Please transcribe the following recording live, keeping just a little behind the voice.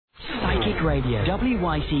Radio,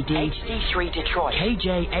 WYCD HD3 Detroit,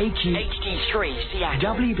 KJAQ HD3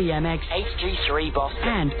 Seattle, WBMX HD3 Boston,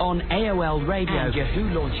 and on AOL Radio and Yahoo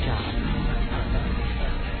Launchcast.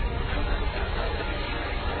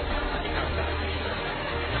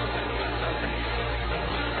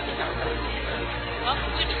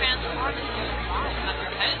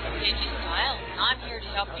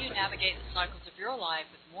 Help you navigate the cycles of your life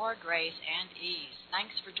with more grace and ease.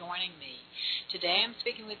 Thanks for joining me. Today I'm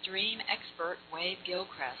speaking with dream expert Wade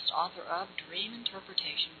Gilchrist, author of Dream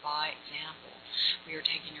Interpretation by Example. We are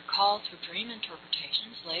taking your calls for dream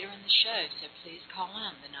interpretations later in the show, so please call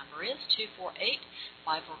in. The number is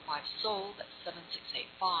 248-545-SOUL, that's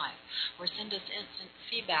 7685, or send us instant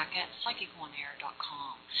feedback at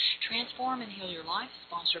psychiconair.com. Transform and Heal Your Life is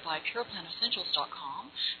sponsored by PurePlantEssentials.com,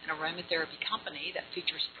 an aromatherapy company that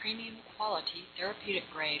features premium quality, therapeutic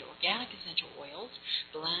grade organic essential oils,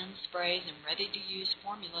 blends, sprays, and ready-to-use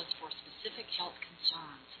formulas for specific health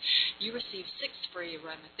concerns. You receive 6 free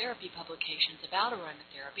aromatherapy publications about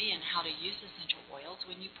aromatherapy and how to use essential oils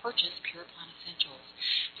when you purchase Pure Plant Essentials.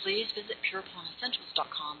 Please visit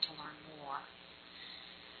PurePlantEssentials.com to learn more.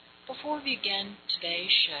 Before we begin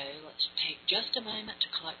today's show, let's take just a moment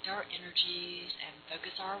to collect our energies and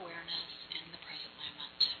focus our awareness in the present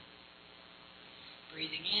moment.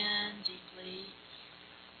 Breathing in deeply,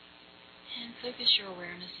 and focus your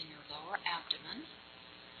awareness in your lower abdomen.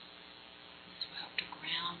 This will help to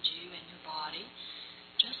ground you and your body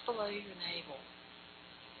just below your navel.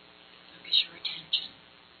 Focus your attention.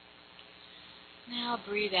 Now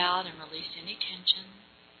breathe out and release any tension.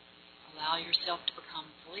 Allow yourself to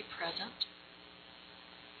become fully present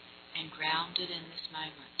and grounded in this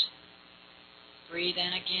moment. Breathe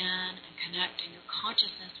in again and connect in your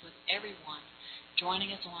consciousness with everyone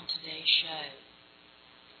joining us on today's show.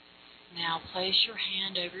 Now place your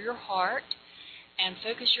hand over your heart and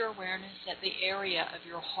focus your awareness at the area of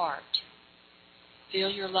your heart.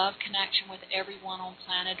 Feel your love connection with everyone on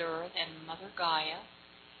planet Earth and Mother Gaia.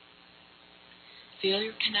 Feel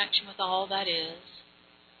your connection with all that is.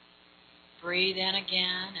 Breathe in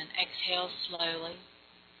again and exhale slowly.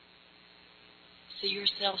 See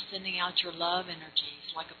yourself sending out your love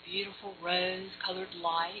energies like a beautiful rose-colored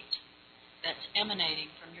light that's emanating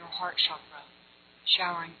from your heart chakra,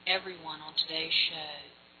 showering everyone on today's show,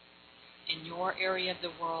 in your area of the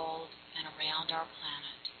world and around our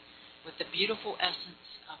planet, with the beautiful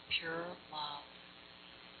essence of pure love.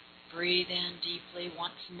 Breathe in deeply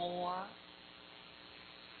once more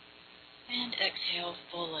and exhale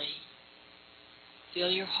fully. Feel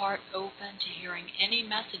your heart open to hearing any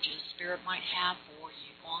messages Spirit might have for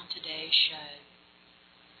you on today's show.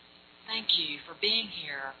 Thank you for being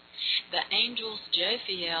here. The angels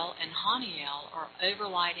Jophiel and Haniel are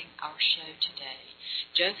overlighting our show today.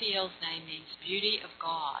 Jophiel's name means beauty of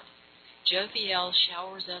God. Jophiel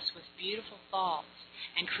showers us with beautiful thoughts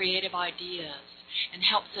and creative ideas and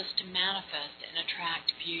helps us to manifest and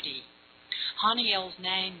attract beauty. Haniel's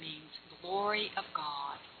name means glory of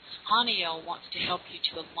God. Haniel wants to help you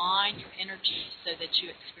to align your energies so that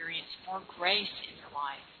you experience more grace in your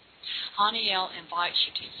life. Haniel invites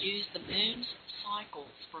you to use the moon's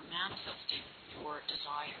cycles for manifesting your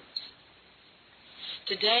desires.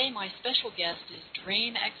 Today, my special guest is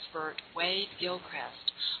dream expert Wade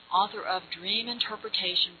Gilchrist, author of Dream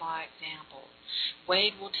Interpretation by Example.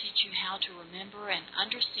 Wade will teach you how to remember and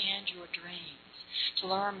understand your dreams.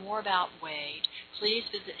 To learn more about Wade, please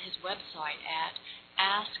visit his website at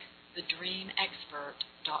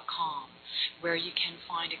askthedreamexpert.com, where you can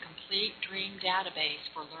find a complete dream database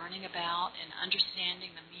for learning about and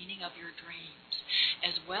understanding the meaning of your dreams,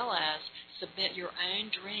 as well as submit your own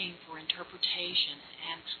dream for interpretation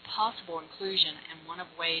and possible inclusion in one of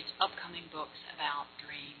Wade's upcoming books about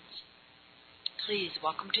dreams. Please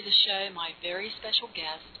welcome to the show my very special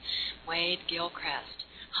guest, Wade Gilchrist.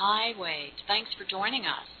 Hi, Wade. Thanks for joining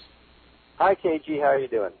us. Hi, KG. How are you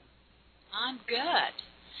doing? I'm good.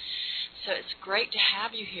 So it's great to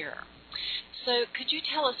have you here. So could you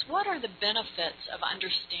tell us what are the benefits of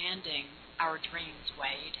understanding our dreams,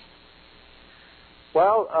 Wade?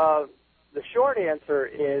 Well, the short answer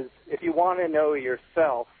is if you want to know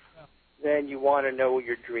yourself, then you want to know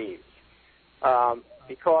your dreams.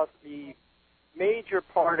 Because the major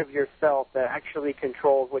part of yourself that actually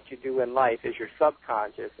controls what you do in life is your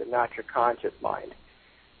subconscious and not your conscious mind.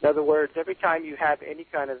 In other words, every time you have any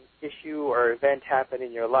kind of issue or event happen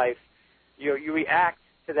in your life, you react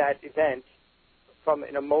to that event from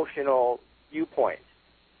an emotional viewpoint.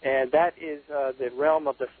 And that is the realm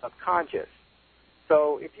of the subconscious.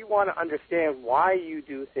 So if you want to understand why you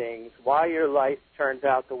do things, why your life turns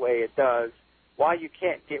out the way it does, why you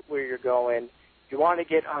can't get where you're going, you want to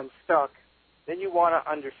get unstuck, then you want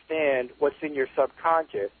to understand what's in your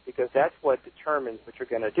subconscious, because that's what determines what you're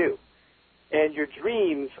going to do. And your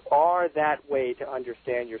dreams are that way to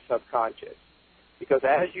understand your subconscious, because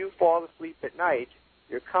as you fall asleep at night,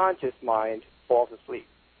 your conscious mind falls asleep.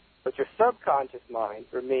 But your subconscious mind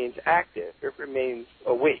remains active. It remains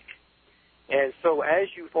awake. And so as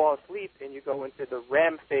you fall asleep and you go into the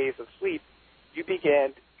REM phase of sleep, you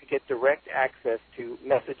begin to get direct access to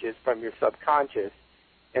messages from your subconscious.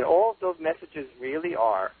 And all those messages really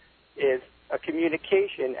are is a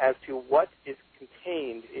communication as to what is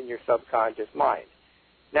contained in your subconscious mind.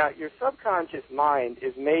 Now, your subconscious mind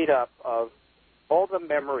is made up of all the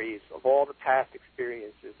memories of all the past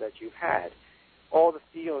experiences that you've had, all the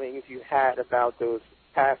feelings you had about those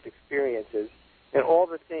past experiences, and all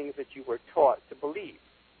the things that you were taught to believe.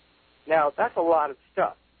 Now, that's a lot of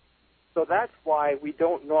stuff. So that's why we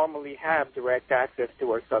don't normally have direct access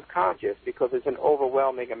to our subconscious, because it's an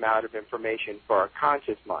overwhelming amount of information for our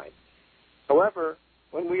conscious mind. However,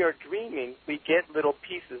 when we are dreaming, we get little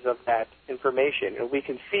pieces of that information, and we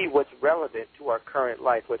can see what's relevant to our current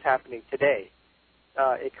life, what's happening today.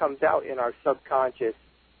 It comes out in our subconscious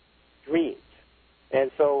dreams.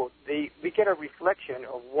 And so we get a reflection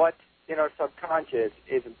of what in our subconscious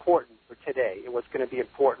is important for today and what's going to be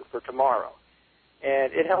important for tomorrow.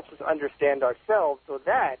 And it helps us understand ourselves so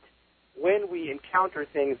that when we encounter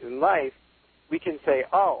things in life, we can say,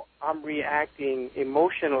 oh, I'm reacting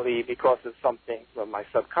emotionally because of something from my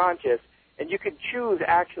subconscious, and you can choose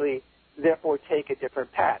actually, therefore, take a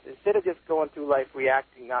different path. Instead of just going through life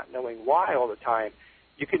reacting, not knowing why all the time,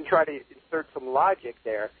 you can try to insert some logic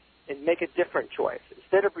there and make a different choice.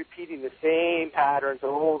 Instead of repeating the same patterns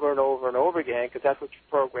over and over and over again, because that's what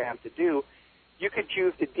you're programmed to do, you could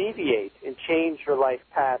choose to deviate and change your life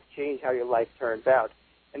path, change how your life turns out.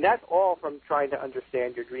 And that's all from trying to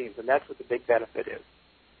understand your dreams, and that's what the big benefit is.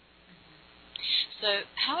 So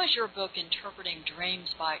how is your book, Interpreting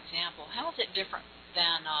Dreams by Example, how is it different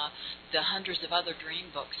than the hundreds of other dream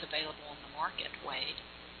books available in the market, Wade?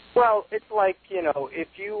 Well, it's like, if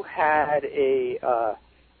you had a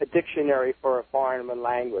dictionary for a foreign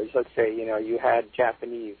language, let's say, you had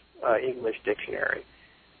Japanese English dictionary.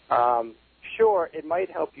 Sure, it might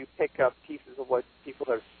help you pick up pieces of what people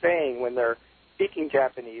are saying when they're speaking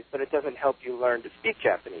Japanese, but it doesn't help you learn to speak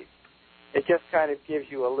Japanese. It just kind of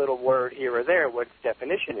gives you a little word here or there what its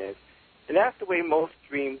definition is. And that's the way most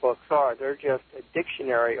dream books are. They're just a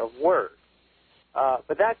dictionary of words.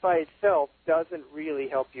 But that by itself doesn't really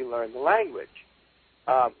help you learn the language.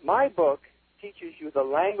 My book teaches you the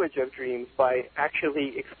language of dreams by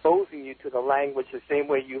actually exposing you to the language the same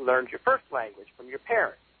way you learned your first language from your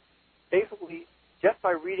parents. Basically, just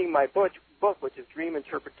by reading my book, which is Dream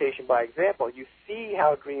Interpretation by Example, you see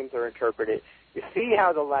how dreams are interpreted, you see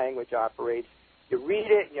how the language operates, you read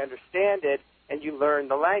it, you understand it, and you learn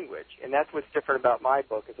the language. And that's what's different about my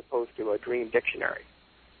book as opposed to a dream dictionary.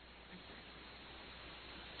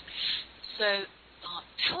 So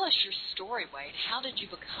tell us your story, Wade. How did you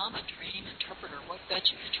become a dream interpreter? What got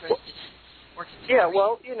you interested in working with dreams?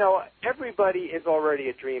 Well, everybody is already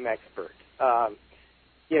a dream expert,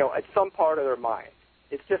 at some part of their mind.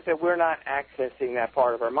 It's just that we're not accessing that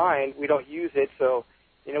part of our mind. We don't use it, so,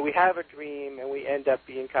 we have a dream and we end up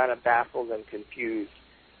being kind of baffled and confused.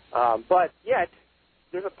 But yet,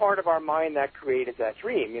 there's a part of our mind that created that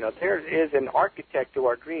dream. There is an architect to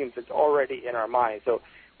our dreams that's already in our mind. So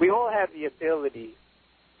we all have the ability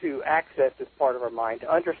to access this part of our mind,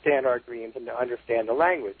 to understand our dreams and to understand the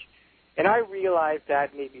language. And I realized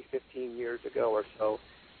that maybe 15 years ago or so.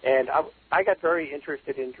 And I got very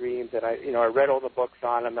interested in dreams, and I read all the books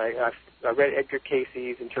on them. I read Edgar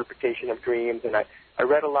Cayce's interpretation of dreams, and I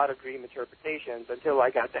read a lot of dream interpretations until I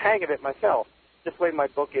got the hang of it myself. This way my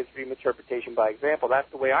book is Dream Interpretation by Example. That's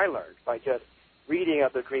the way I learned, by just reading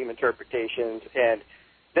other dream interpretations. And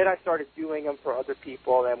then I started doing them for other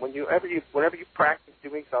people. And whenever you practice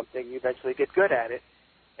doing something, you eventually get good at it.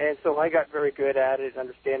 And so I got very good at it,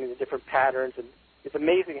 understanding the different patterns. And it's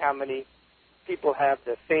amazing how many people have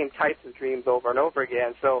the same types of dreams over and over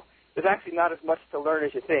again. So there's actually not as much to learn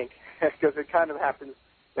as you think, because it kind of happens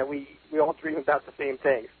that we all dream about the same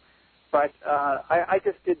things. But I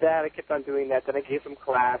just did that. I kept on doing that. Then I gave some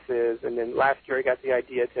classes. And then last year I got the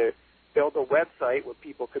idea to build a website where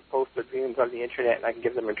people could post their dreams on the Internet, and I can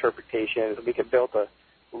give them interpretations. We could build a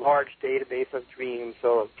large database of dreams.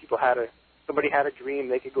 So if somebody had a dream,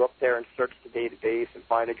 they could go up there and search the database and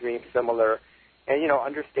find a dream similar and,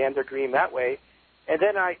 understand their dream that way. And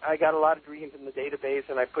then I got a lot of dreams in the database,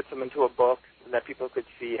 and I put them into a book so that people could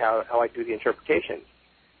see how I do the interpretations.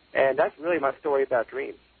 And that's really my story about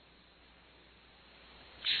dreams.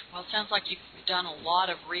 Well, it sounds like you've done a lot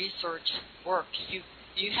of research work.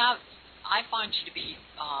 You have, I find you to be,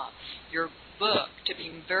 your book to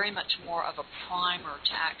be very much more of a primer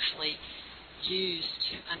to actually use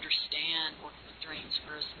to understand working with dreams,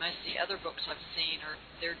 whereas most of the other books I've seen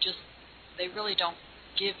they really don't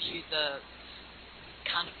give you the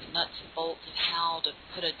kind of the nuts and bolts of how to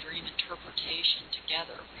put a dream interpretation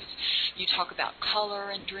together. Because you talk about color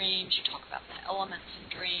in dreams, you talk about the elements in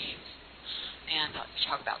dreams, and you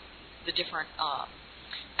talk about the different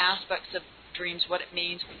aspects of dreams, what it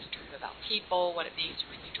means when you dream about people, what it means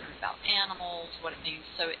when you dream about animals, what it means.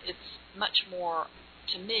 So it's much more,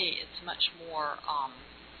 to me, it's much more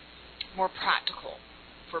more practical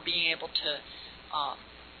for being able to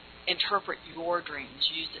interpret your dreams,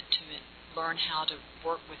 use it to learn how to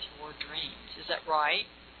work with your dreams. Is that right?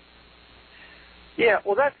 Yeah,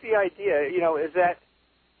 well, that's the idea, is that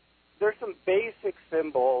there's some basic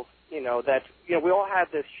symbols, that, we all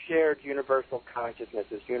have this shared universal consciousness,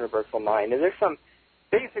 this universal mind, and there's some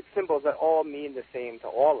basic symbols that all mean the same to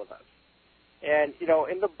all of us. And,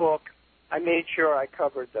 in the book, I made sure I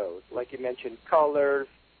covered those. Like you mentioned, colors,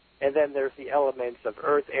 and then there's the elements of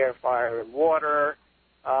earth, air, fire, and water.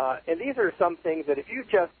 And these are some things that if you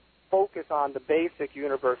just focus on the basic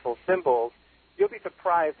universal symbols, you'll be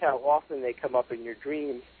surprised how often they come up in your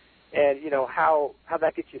dreams and, how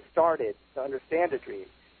that gets you started to understand a dream.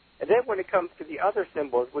 And then when it comes to the other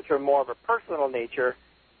symbols, which are more of a personal nature,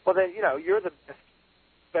 well, then, you're the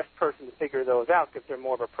best person to figure those out because they're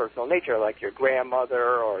more of a personal nature, like your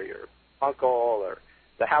grandmother or your uncle or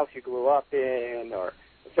the house you grew up in or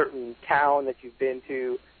a certain town that you've been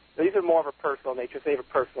to. So these are more of a personal nature. So they have a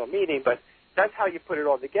personal meaning, but that's how you put it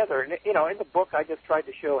all together. And, in the book, I just tried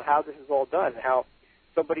to show how this is all done, how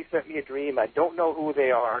somebody sent me a dream. I don't know who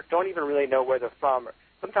they are, don't even really know where they're from.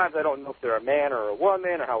 Sometimes I don't know if they're a man or a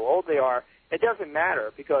woman or how old they are. It doesn't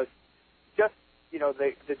matter because just,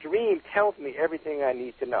 the dream tells me everything I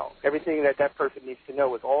need to know. Everything that person needs to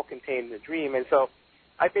know is all contained in the dream. And so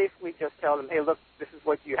I basically just tell them, hey, look, this is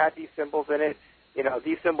what you had these symbols in it.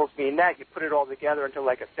 These symbols mean that. You put it all together into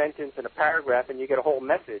like a sentence and a paragraph, and you get a whole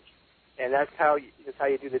message. And that's how you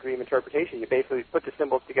do the dream interpretation. You basically put the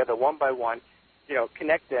symbols together one by one,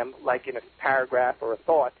 connect them like in a paragraph or a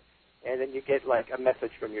thought, and then you get like a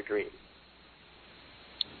message from your dream.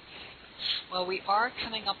 Well, we are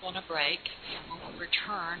coming up on a break, and when we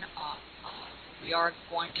return, we are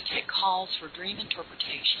going to take calls for dream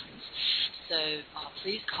interpretations. So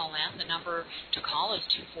please call in. The number to call is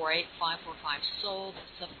 248-545-SOUL,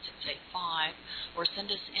 that's 7685, or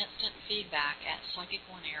send us instant feedback at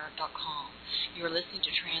psychiconair.com. You are listening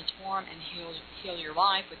to Transform and Heal Your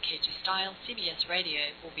Life with KG Stiles, CBS Radio.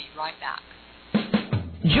 We'll be right back.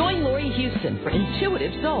 Join Lori Houston for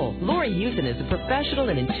Intuitive Soul. Lori Houston is a professional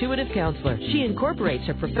and intuitive counselor. She incorporates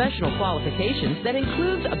her professional qualifications that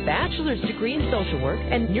includes a bachelor's degree in social work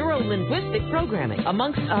and neuro-linguistic programming,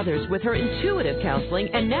 amongst others, with her intuitive counseling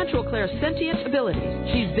and natural clairsentient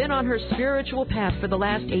abilities. She's been on her spiritual path for the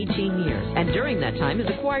last 18 years, and during that time has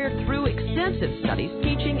acquired through extensive studies,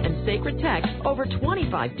 teaching, and sacred texts over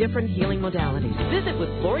 25 different healing modalities. Visit with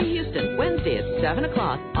Lori Houston Wednesday at 7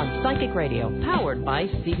 o'clock on Psychic Radio, powered by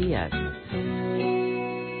CBS.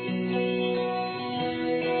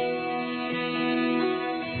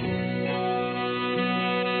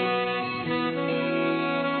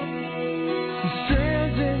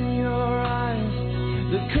 Strands in your eyes,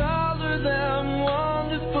 the color them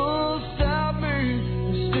wonderful, stop me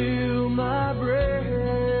and steal my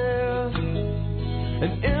breath.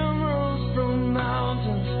 And emeralds from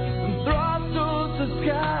mountains and thrust towards the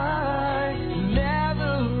sky,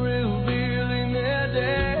 never revealing their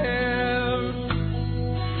depth.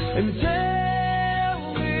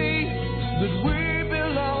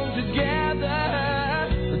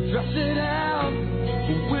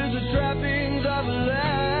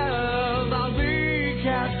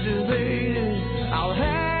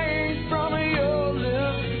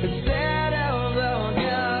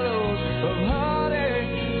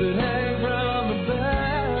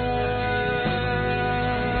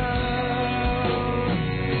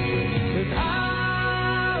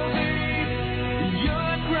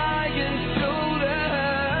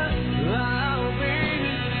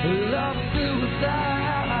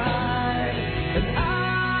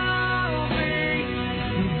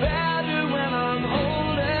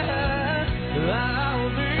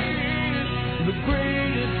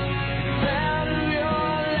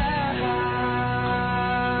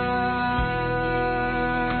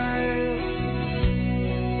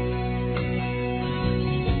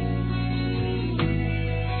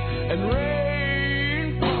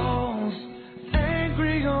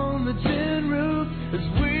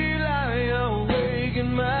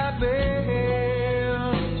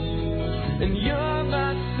 and you're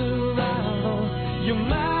my survival. You're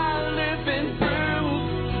my living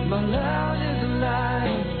proof. My love is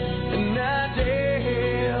alive, and I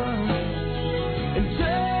dare and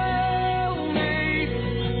tell me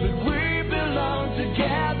that we belong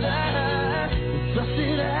together. Trust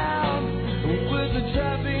it out with the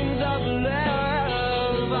trappings of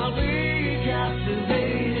love. I'll be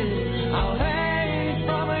captivated. I'll hang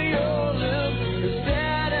from your lips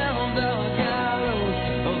instead of the gallows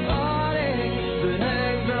of heartache that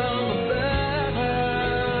hangs from above.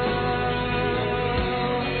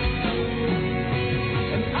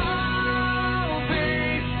 And I'll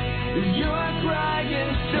be your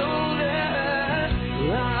crying shoulder.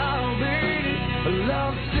 I'll be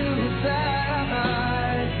love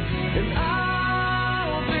suicide. And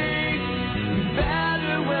I'll be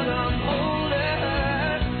better when I'm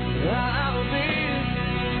older. I'll be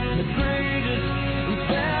the greatest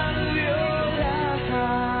fan of your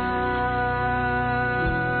lifetime.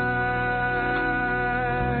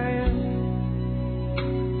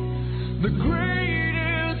 The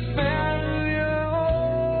greatest fan of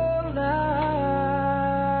your life.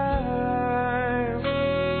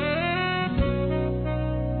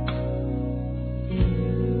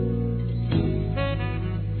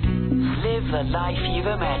 Live the life you've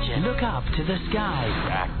imagined. Look up to the sky.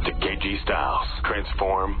 Back to KG Styles.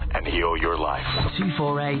 Transform and heal your life.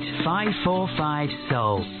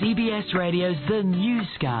 248-545-SOUL. CBS Radio's The New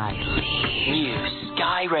Sky.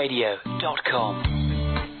 NewSkyRadio.com.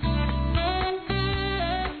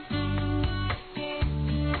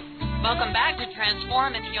 Welcome back to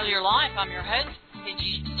Transform and Heal Your Life. I'm your host,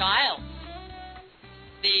 Pidgey Styles.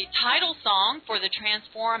 The title song for the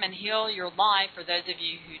Transform and Heal Your Life, for those of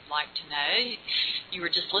you who'd like to know, you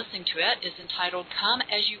were just listening to it, is entitled Come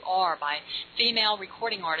As You Are by female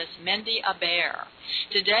recording artist Mindy Aber.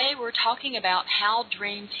 Today we're talking about how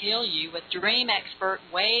dreams heal you with dream expert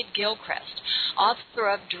Wade Gilchrist, author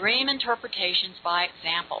of Dream Interpretations by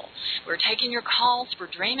Example. We're taking your calls for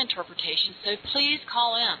dream interpretations, so please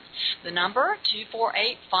call in. The number,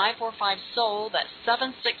 248-545-SOUL, that's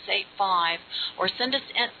 7685, or send us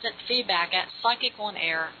instant feedback at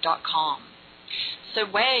psychiconair.com. So,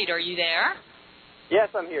 Wade, are you there? Yes,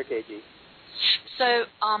 I'm here, KG. So,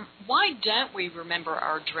 why don't we remember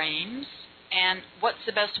our dreams, and what's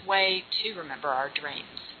the best way to remember our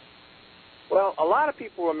dreams? Well, a lot of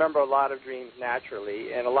people remember a lot of dreams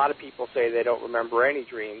naturally, and a lot of people say they don't remember any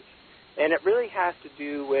dreams. And it really has to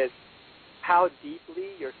do with how deeply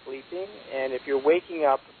you're sleeping, and if you're waking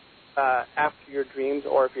up after your dreams,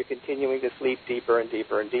 or if you're continuing to sleep deeper and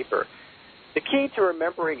deeper and deeper. The key to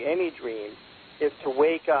remembering any dream is to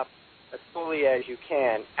wake up as fully as you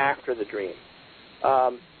can after the dream.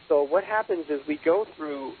 So what happens is we go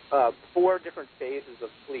through 4 different phases of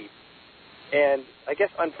sleep. And I guess,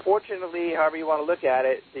 unfortunately, however you want to look at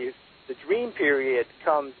it, the dream period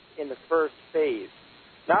comes in the first phase.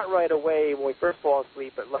 Not right away when we first fall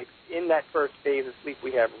asleep, but like in that first phase of sleep,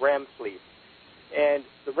 we have REM sleep. And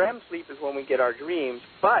the REM sleep is when we get our dreams.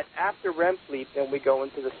 But after REM sleep, then we go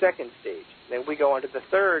into the second stage. Then we go into the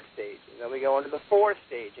third stage. And then we go into the fourth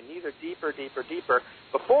stage. And these are deeper, deeper, deeper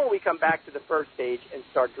before we come back to the first stage and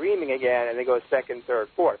start dreaming again, and then go second, third,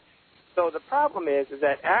 fourth. So the problem is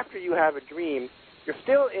that after you have a dream, you're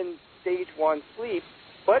still in stage 1 sleep,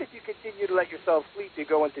 but if you continue to let yourself sleep, you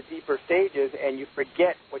go into deeper stages and you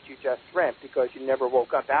forget what you just dreamt because you never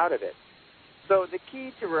woke up out of it. So the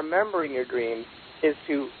key to remembering your dreams is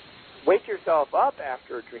to wake yourself up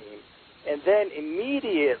after a dream and then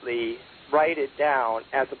immediately write it down,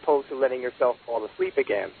 as opposed to letting yourself fall asleep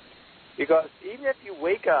again. Because even if you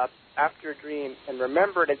wake up after a dream and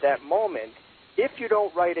remember it at that moment, if you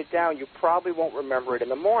don't write it down, you probably won't remember it in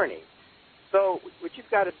the morning. So what you've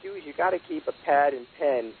got to do is you've got to keep a pad and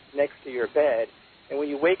pen next to your bed, and when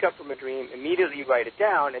you wake up from a dream, immediately you write it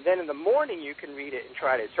down, and then in the morning you can read it and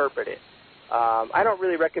try to interpret it. I don't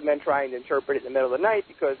really recommend trying to interpret it in the middle of the night,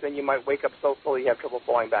 because then you might wake up so full you have trouble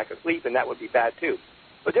falling back asleep, and that would be bad too.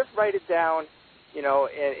 But just write it down, in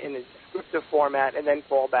a descriptive format, and then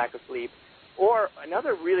fall back asleep. Or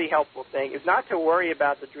another really helpful thing is not to worry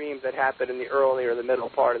about the dreams that happen in the early or the middle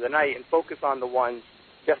part of the night, and focus on the ones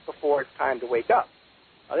just before it's time to wake up.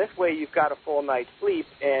 This way you've got a full night's sleep,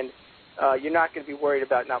 and you're not going to be worried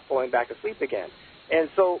about not falling back asleep again. And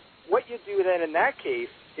so what you do then in that case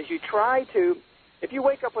is you try to, if you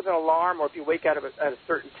wake up with an alarm, or if you wake up at a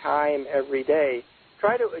certain time every day,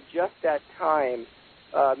 try to adjust that time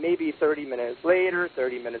maybe 30 minutes later,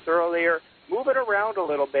 30 minutes earlier. Move it around a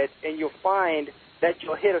little bit, and you'll find that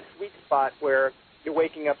you'll hit a sweet spot where you're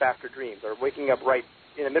waking up after dreams, or waking up right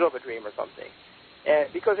in the middle of a dream or something.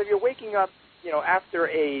 And because if you're waking up, after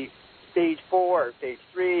a stage 4 or stage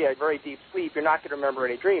 3, a very deep sleep, you're not going to remember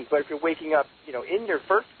any dreams. But if you're waking up, in your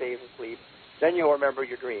first phase of sleep, then you'll remember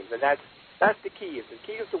your dreams. And that's the key. The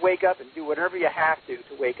key is to wake up and do whatever you have to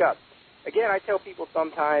wake up. Again, I tell people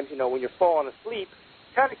sometimes, when you're falling asleep,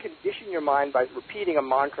 kind of condition your mind by repeating a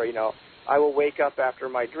mantra, I will wake up after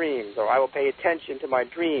my dreams, or I will pay attention to my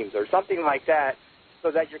dreams, or something like that,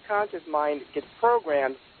 so that your conscious mind gets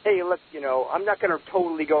programmed, hey, look, I'm not going to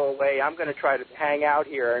totally go away. I'm going to try to hang out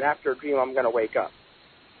here, and after a dream, I'm going to wake up.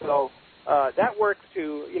 So that works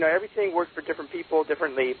too. Everything works for different people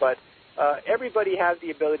differently, but everybody has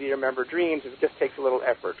the ability to remember dreams. It just takes a little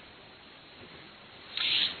effort.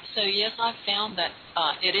 So, yes, I've found that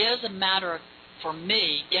it is a matter of, for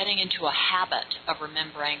me, getting into a habit of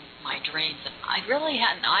remembering my dreams. And I really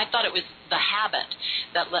hadn't. I thought it was the habit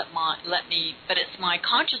that let me, but it's my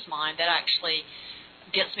conscious mind that actually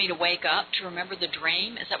gets me to wake up to remember the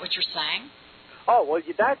dream. Is that what you're saying? Oh, well,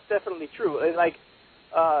 that's definitely true.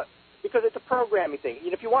 Because it's a programming thing.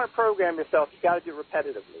 If you want to program yourself, you got to do it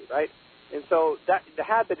repetitively, right? And so the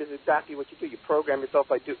habit is exactly what you do. You program yourself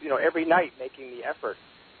by every night making the effort.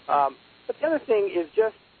 But the other thing is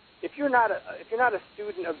just, if you're not a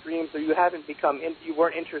student of dreams, or you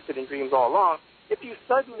weren't interested in dreams all along, if you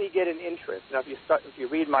suddenly get an interest, if you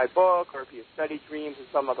read my book, or if you study dreams in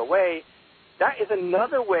some other way, that is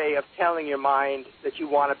another way of telling your mind that you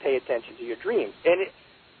want to pay attention to your dreams. And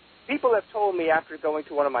people have told me after going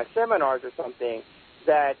to one of my seminars or something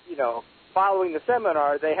that, following the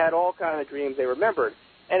seminar, they had all kinds of dreams they remembered.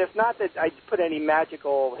 And it's not that I put any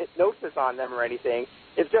magical hypnosis on them or anything.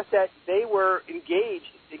 It's just that they were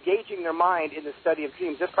engaging their mind in the study of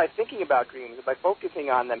dreams just by thinking about dreams, by focusing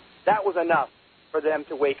on them. That was enough for them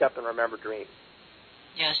to wake up and remember dreams.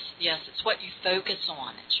 Yes, it's what you focus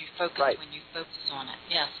on. It's you focus right. when you focus on it,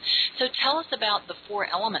 yes. So tell us about the 4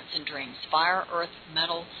 elements in dreams: fire, earth,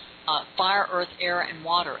 air, and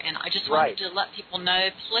water. And I just wanted to let people know,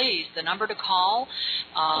 please, the number to call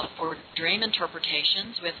for dream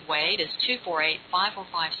interpretations with Wade is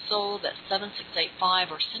 248-545-SOUL. That's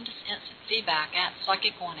 7685, or send us instant feedback at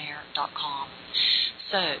psychiconair.com.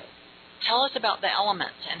 So tell us about the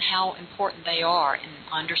elements and how important they are in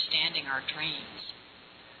understanding our dreams.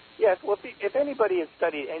 Yes, well, if anybody has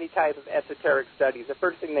studied any type of esoteric studies, the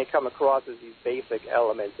first thing they come across is these basic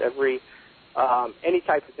elements. Any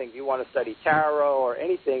type of thing, you want to study tarot or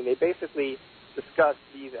anything, they basically discuss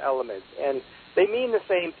these elements. And they mean the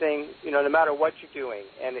same thing, no matter what you're doing.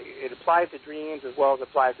 And it applies to dreams as well as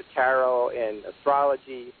applies to tarot and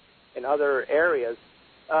astrology and other areas.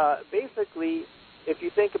 Basically, if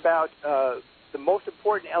you think about the most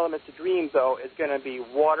important element to dreams, though, is going to be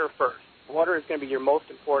water first. Water is going to be your most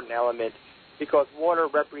important element because water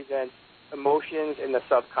represents emotions in the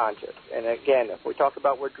subconscious. And again, if we talk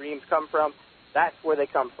about where dreams come from, that's where they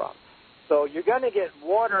come from. So you're going to get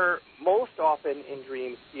water most often in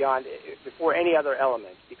dreams before any other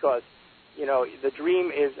element because, the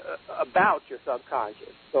dream is about your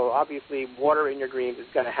subconscious. So obviously water in your dreams is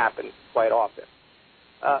going to happen quite often.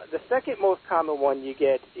 The second most common one you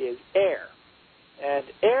get is air. And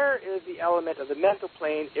air is the element of the mental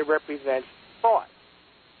plane. It represents thought.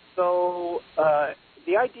 So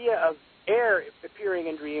the idea of air appearing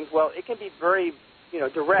in dreams, well, it can be very,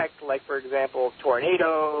 direct, like, for example,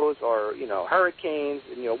 tornadoes or, hurricanes,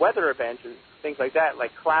 and, weather events and things like that,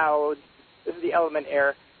 like clouds. This is the element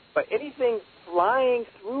air. But anything flying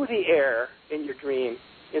through the air in your dream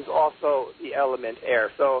is also the element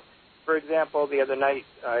air. So, for example, the other night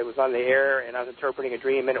I was on the air and I was interpreting a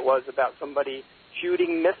dream, and it was about somebody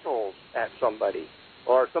shooting missiles at somebody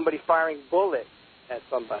or somebody firing bullets at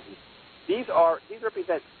somebody. These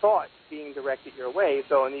represent thoughts being directed your way.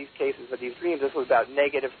 So in these cases of these dreams, this was about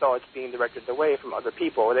negative thoughts being directed away from other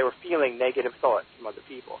people, or they were feeling negative thoughts from other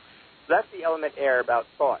people. So that's the element air, about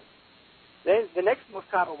thoughts. Then the next most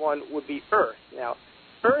common one would be earth. Now,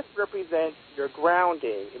 earth represents your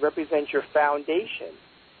grounding. It represents your foundation.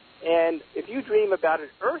 And if you dream about an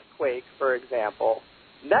earthquake, for example,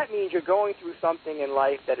 that means you're going through something in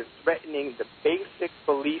life that is threatening the basic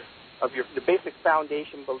belief of the basic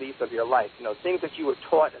foundation beliefs of your life. Things that you were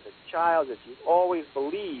taught as a child that you've always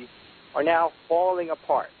believed are now falling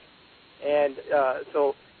apart. And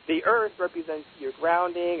so the earth represents your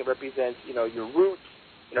grounding. It represents, your roots,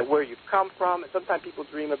 where you've come from. And sometimes people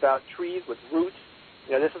dream about trees with roots.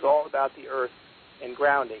 This is all about the earth and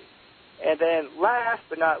grounding. And then last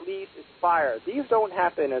but not least is fire. These don't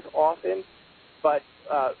happen as often, but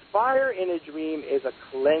fire in a dream is a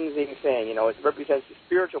cleansing thing. It represents the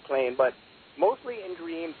spiritual plane, but mostly in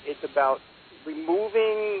dreams it's about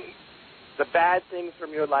removing the bad things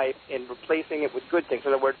from your life and replacing it with good things.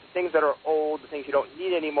 In other words, the things that are old, the things you don't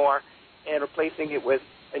need anymore, and replacing it with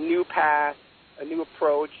a new path, a new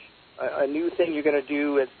approach, a new thing you're going to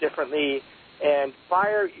do as differently. And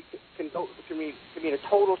fire can mean a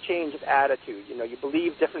total change of attitude. You know, you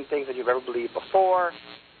believe different things than you've ever believed before.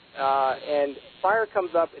 And fire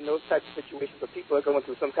comes up in those types of situations where people are going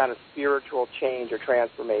through some kind of spiritual change or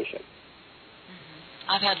transformation. Mm-hmm.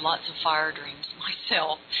 I've had lots of fire dreams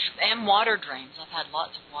myself, and water dreams. I've had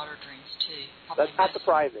lots of water dreams, too. That's not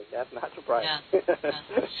surprising. Yeah.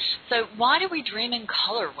 So why do we dream in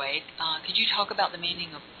color, Wade? Could you talk about the meaning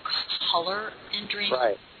of color in dreams?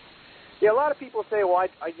 Right. Yeah, a lot of people say, well, I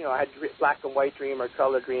had black and white dream or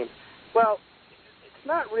color dreams. Well, it's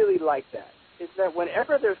not really like that. It's that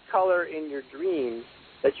whenever there's color in your dreams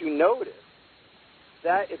that you notice,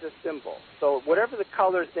 that is a symbol. So whatever the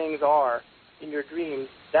color things are in your dreams,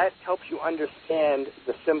 that helps you understand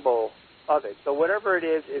the symbol of it. So whatever it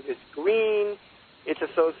is, if it's green, it's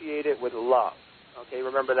associated with love. Okay,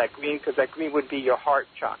 remember that green, because that green would be your heart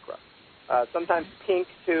chakra. Sometimes pink,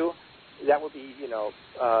 too, that would be,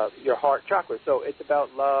 your heart chakra. So it's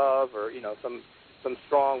about love or, some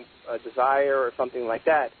strong desire or something like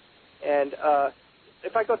that. And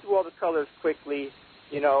if I go through all the colors quickly,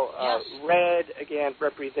 yes. Red, again,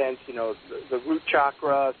 represents, the root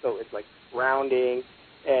chakra, so it's like grounding.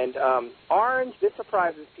 And orange, this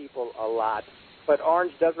surprises people a lot, but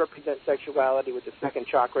orange does represent sexuality with the second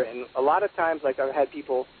chakra. And a lot of times, like I've had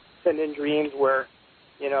people send in dreams where,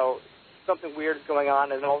 something weird is going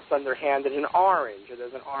on, and all of a sudden they're handed an orange, or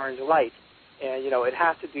there's an orange light. And, it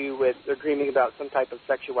has to do with they're dreaming about some type of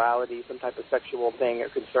sexuality, some type of sexual thing or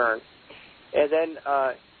concern. And then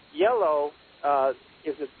yellow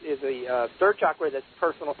is a third chakra that's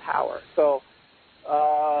personal power. So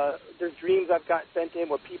there's dreams I've got sent in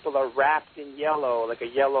where people are wrapped in yellow, like a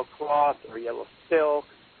yellow cloth or yellow silk,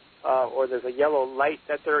 or there's a yellow light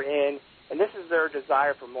that they're in. And this is their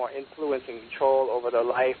desire for more influence and control over their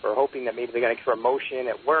life, or hoping that maybe they're going to get promotion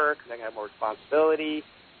at work, they're going to have more responsibility.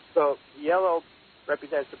 So yellow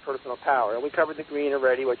represents the personal power. And we covered the green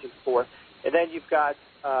already, which is fourth. And then you've got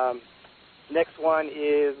next one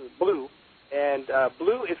is blue. And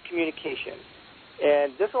blue is communication.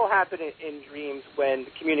 And this will happen in dreams when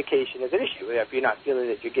communication is an issue. If you're not feeling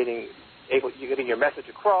that you're getting your message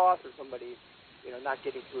across, or somebody, not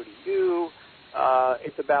getting through to you.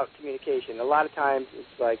 It's about communication. A lot of times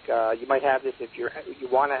it's like you might have this if you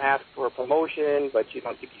want to ask for a promotion, but you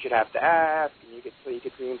don't think you should have to ask, and you get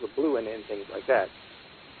dreams with blue in it and things like that.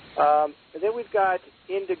 And then we've got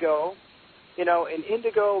indigo. And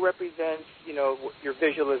indigo represents, your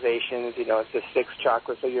visualizations. It's the sixth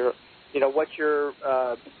chakra, so what you're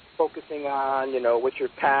focusing on, what your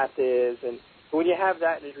path is, and when you have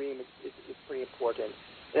that in a dream, it's pretty important.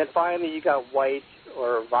 And then finally, you got white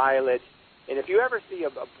or violet. And if you ever see a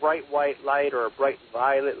bright white light or a bright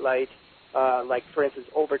violet light, like, for instance,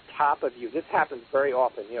 over top of you, this happens very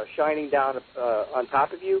often, shining down on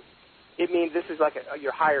top of you, it means this is like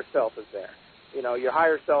your higher self is there. Your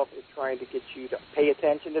higher self is trying to get you to pay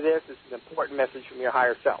attention to this. This is an important message from your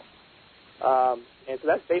higher self. And so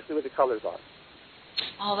that's basically what the colors are.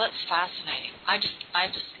 Oh, that's fascinating. I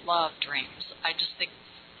just love dreams. I just think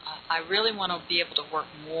I really want to be able to work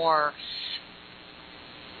more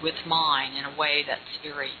with mine in a way that's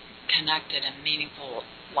very connected and meaningful,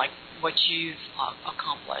 like what you've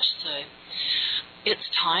accomplished. So it's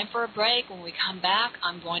time for a break. When we come back,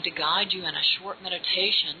 I'm going to guide you in a short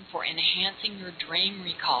meditation for enhancing your dream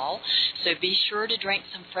recall. So be sure to drink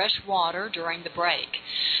some fresh water during the break.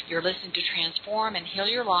 You're listening to Transform and Heal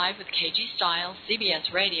Your Life with KG Stiles,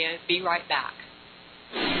 CBS Radio. Be right back.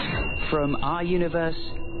 From our universe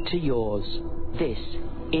to yours, this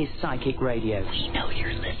is Psychic Radio. We know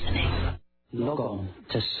you're listening. Log on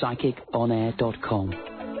to psychiconair.com.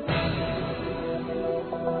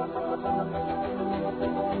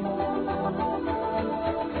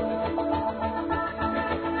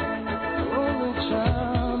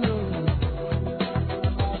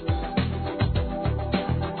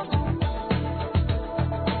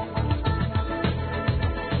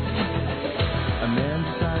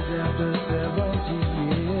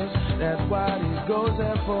 Goes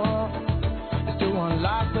there for is to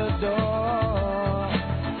unlock the door.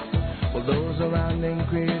 Well, those around him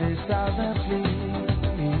criticize and flee.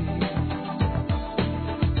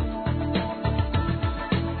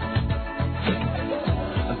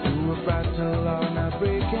 And through a fractal on a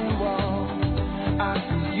breaking wall, I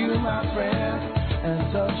see you, my friend, and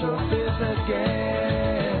touch your face again.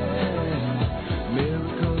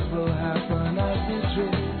 Miracles will happen as we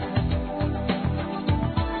drift.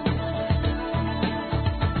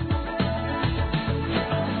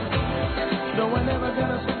 No, we're never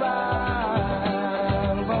gonna survive.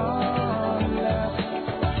 Oh.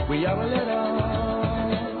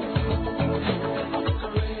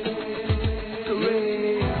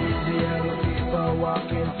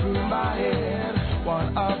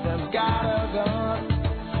 got a gun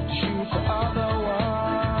to shoot the other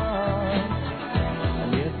one.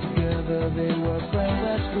 And yet together they were friends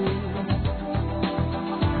at school.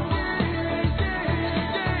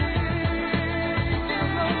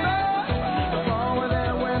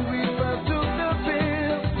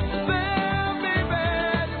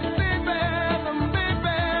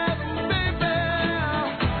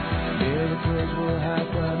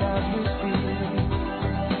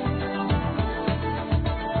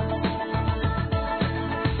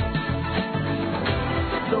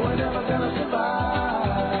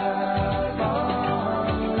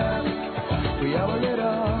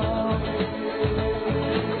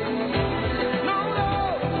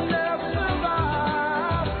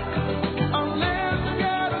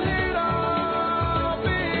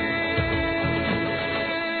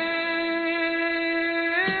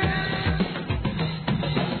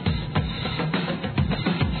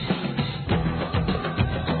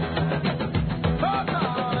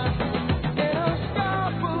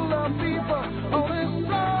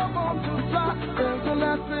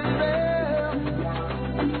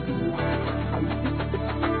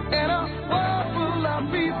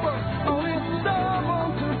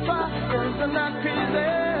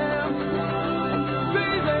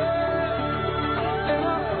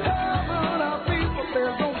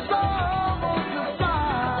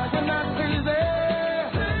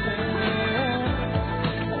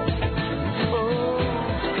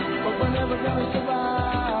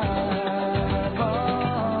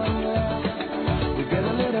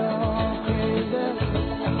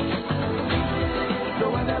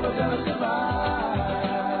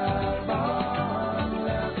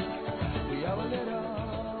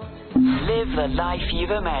 Live the life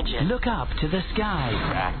you've imagined. Look up to the sky.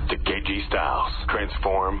 Back to KG Styles.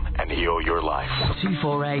 Transform and heal your life.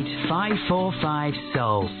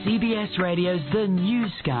 248-545-SOUL. CBS Radio's The New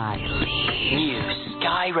Sky.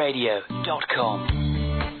 NewSkyRadio.com.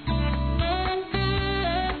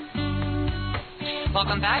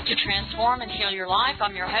 Welcome back to Transform and Heal Your Life.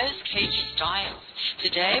 I'm your host, KG Styles.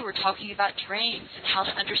 Today we're talking about dreams and how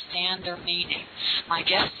to understand their meaning. My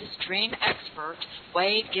guest is dream expert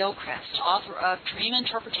Wade Gilchrist, author of Dream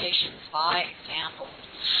Interpretations by Example.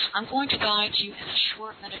 I'm going to guide you in a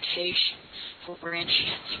short meditation for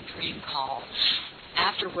enhancing dream call,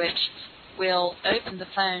 after which we'll open the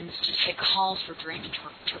phones to take calls for dream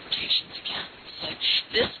interpretations again. So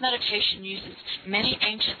this meditation uses many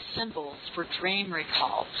ancient symbols for dream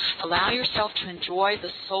recall. Allow yourself to enjoy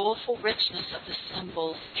the soulful richness of the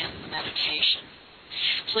symbols in the meditation.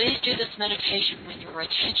 Please do this meditation when your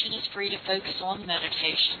attention is free to focus on the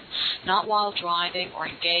meditation, not while driving or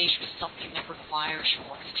engaged with something that requires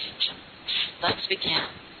your attention. Let's begin.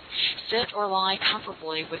 Sit or lie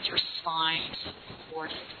comfortably with your spine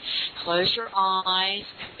supported. Close your eyes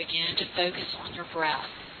and begin to focus on your breath.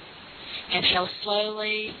 Inhale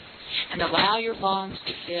slowly and allow your lungs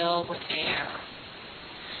to fill with air.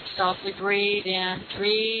 Softly breathe in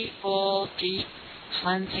 3 full, deep,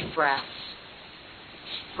 cleansing breaths.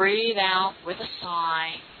 Breathe out with a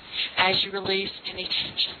sigh as you release any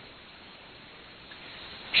tension.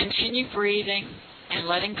 Continue breathing and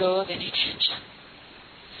letting go of any tension.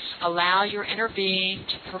 Allow your inner being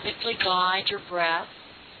to perfectly guide your breath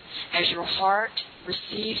as your heart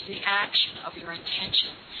receives the action of your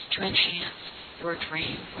intention to enhance your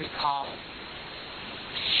dream recall.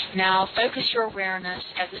 Now focus your awareness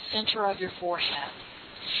at the center of your forehead.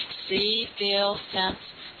 See, feel, sense,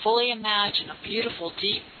 fully imagine a beautiful,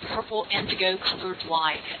 deep, purple, indigo-colored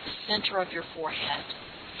light at the center of your forehead.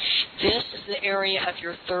 This is the area of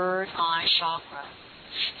your third eye chakra.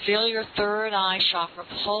 Feel your third eye chakra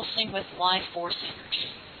pulsing with life force energy.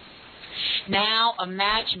 Now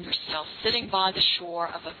imagine yourself sitting by the shore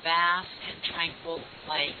of a vast and tranquil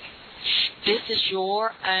lake. This is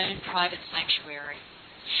your own private sanctuary.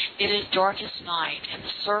 It is darkest night, and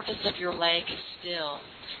the surface of your lake is still,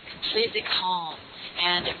 completely calm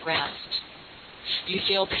and at rest. You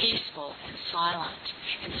feel peaceful and silent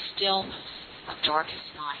in the stillness of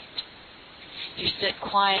darkest night. You sit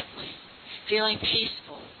quietly, feeling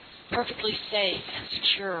peaceful, perfectly safe and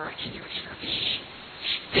secure in your inner being.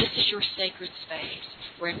 This is your sacred space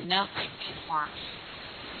where nothing can harm you.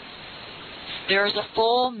 There is a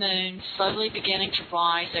full moon slowly beginning to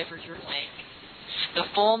rise over your lake. The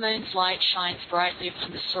full moon's light shines brightly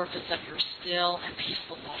upon the surface of your still and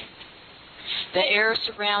peaceful lake. The air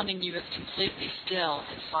surrounding you is completely still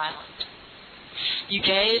and silent. You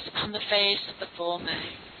gaze upon the face of the full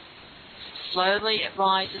moon. Slowly it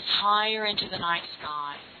rises higher into the night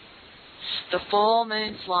sky. The full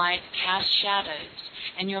moon's light casts shadows,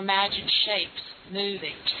 and you imagine shapes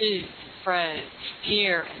moving to and fro,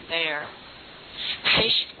 here and there.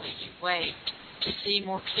 Patiently you wait to see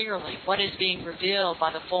more clearly what is being revealed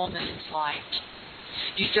by the full moon's light.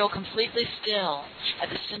 You feel completely still at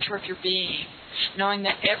the center of your being, knowing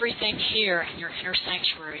that everything here in your inner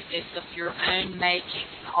sanctuary is of your own making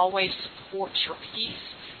and always supports your peace,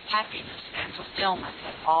 happiness, and fulfillment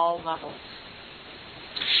at all levels.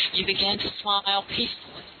 You begin to smile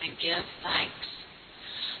peacefully and give thanks.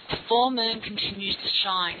 The full moon continues to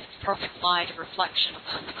shine its perfect light of reflection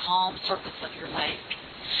upon the calm surface of your lake.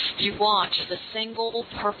 You watch as a single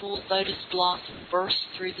purple lotus blossom bursts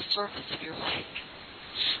through the surface of your lake.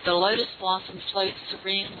 The lotus blossom floats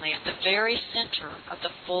serenely at the very center of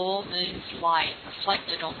the full moon's light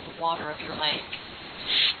reflected on the water of your lake.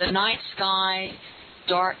 The night sky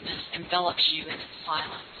darkness envelops you in its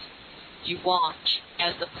silence. You watch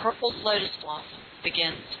as the purple lotus blossom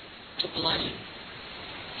begins to bloom.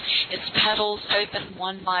 Its petals open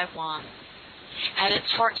one by one. At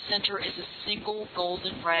its heart center is a single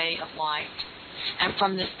golden ray of light. And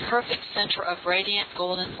from this perfect center of radiant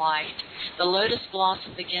golden light, the lotus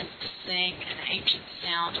blossom begins to sing an ancient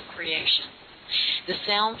sound of creation. The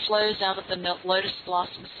sound flows out of the lotus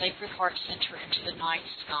blossom's sacred heart center into the night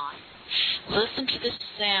sky. Listen to this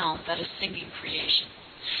sound that is singing creation.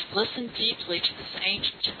 Listen deeply to this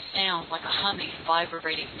ancient sound like a humming and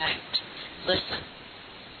vibrating note. Listen.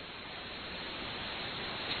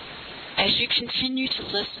 As you continue to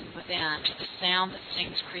listen within to the sound that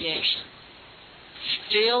sings creation,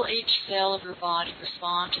 feel each cell of your body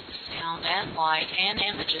respond to the sound and light and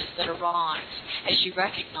images that arise as you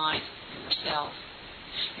recognize yourself.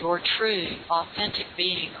 Your true, authentic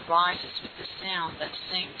being arises with the sound that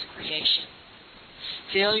sings creation.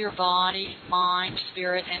 Feel your body, mind,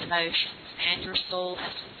 spirit, and emotions, and your soul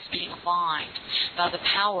essence being aligned by the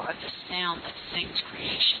power of the sound that sings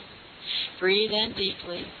creation. Breathe in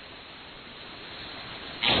deeply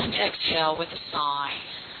and exhale with a sigh.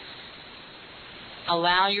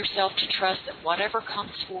 Allow yourself to trust that whatever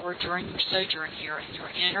comes forward during your sojourn here in your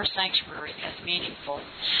inner sanctuary is meaningful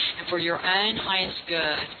and for your own highest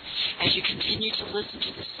good as you continue to listen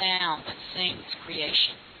to the sound that sings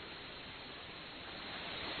creation.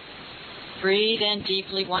 Breathe in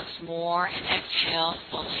deeply once more and exhale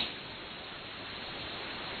fully.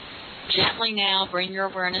 Gently now bring your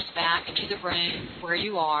awareness back into the room where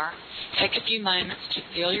you are. Take a few moments to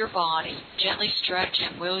feel your body. Gently stretch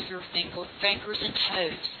and wiggle your fingers and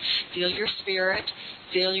toes. Feel your spirit.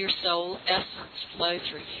 Feel your soul essence flow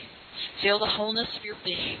through you. Feel the wholeness of your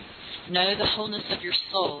being. Know the wholeness of your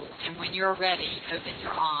soul. And when you're ready, open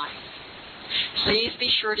your eyes. Please be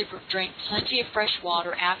sure to drink plenty of fresh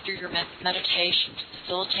water after your meditation to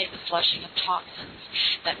facilitate the flushing of toxins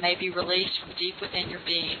that may be released from deep within your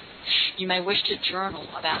being. You may wish to journal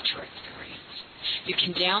about your experience. You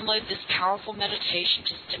can download this powerful meditation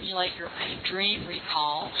to stimulate your own dream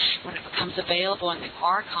recall when it becomes available in the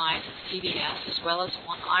archives at CBS as well as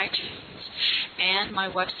on iTunes and my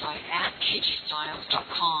website at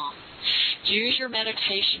kgstyles.com. Use your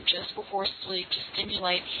meditation just before sleep to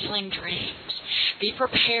stimulate healing dreams. Be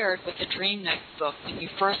prepared with a dream notebook when you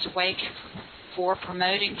first awaken for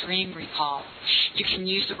promoting dream recall. You can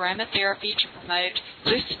use aromatherapy to promote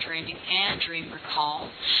lucid dreaming and dream recall.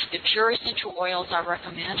 The pure essential oils I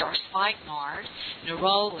recommend are spikenard,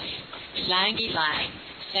 neroli, ylang-ylang,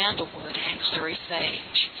 sandalwood, and clary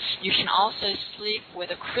sage. You can also sleep with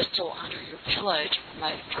a crystal under your pillow to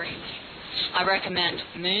promote dreaming. I recommend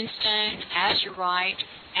moonstone, azurite,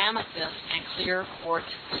 amethyst, and clear quartz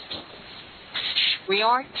crystals. We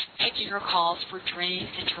are taking your calls for dream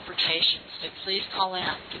interpretations, so please call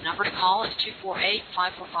in. The number to call is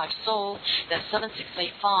 248-545-SOUL, that's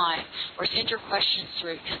 7685, or send your questions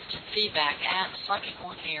through instant feedback at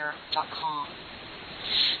psychiconair.com.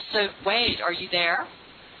 So, Wade, are you there?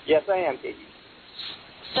 Yes, I am, Katie.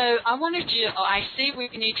 So I wanted you, I see we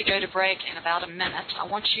need to go to break in about a minute. I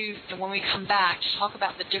want you, when we come back, to talk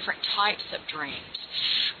about the different types of dreams.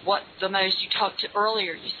 What the most, you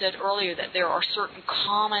said earlier that there are certain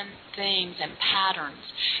common themes and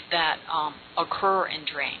patterns that occur in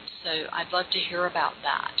dreams. So I'd love to hear about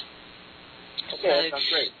that. Okay, that sounds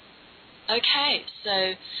great. Okay,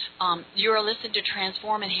 so you are listening to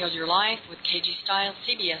Transform and Heal Your Life with KG Styles,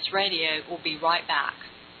 CBS Radio. We'll be right back.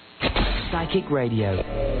 Psychic Radio.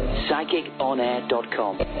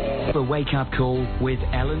 PsychicOnAir.com. The wake-up call with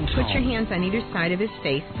Ellen Tom. Put your hands on either side of his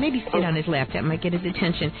face. Maybe sit on his lap. That might get his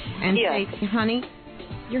attention. And say, honey,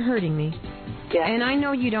 you're hurting me. Yeah. And I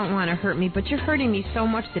know you don't want to hurt me, but you're hurting me so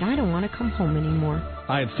much that I don't want to come home anymore.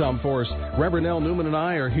 Hi, it's Tom Forrest. Reverend L. Newman and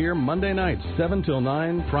I are here Monday nights, 7 till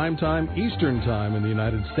 9, prime time, Eastern time in the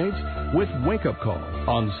United States, with Wake Up Call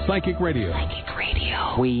on Psychic Radio. Psychic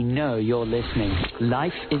Radio. We know you're listening.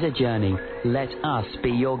 Life is a journey. Let us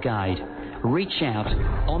be your guide. Reach out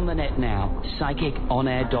on the net now,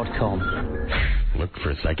 psychiconair.com. Look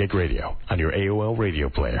for Psychic Radio on your AOL radio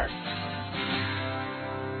player.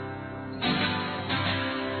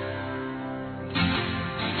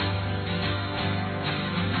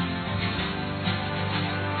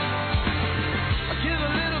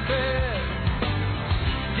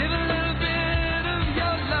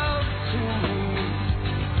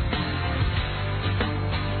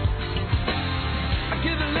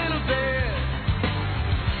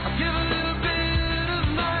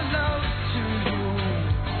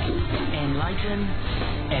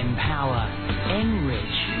 Empower,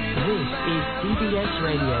 enrich. This is CBS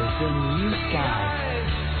Radio's The New Sky.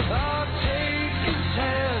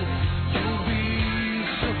 You'll be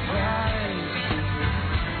surprised.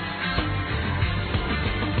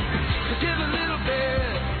 Give a little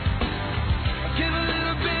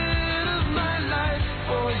bit of my life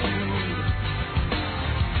for you.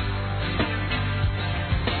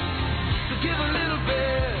 So give a little bit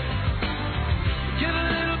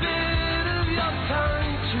of your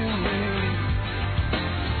time to me.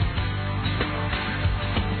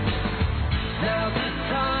 Now the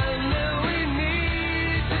time that we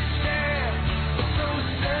need to share, so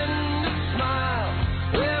send a smile.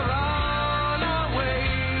 We're on our way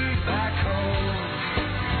back home.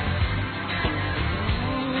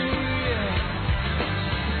 Ooh, yeah.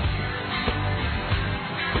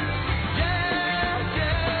 Yeah,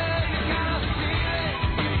 you gotta feel it.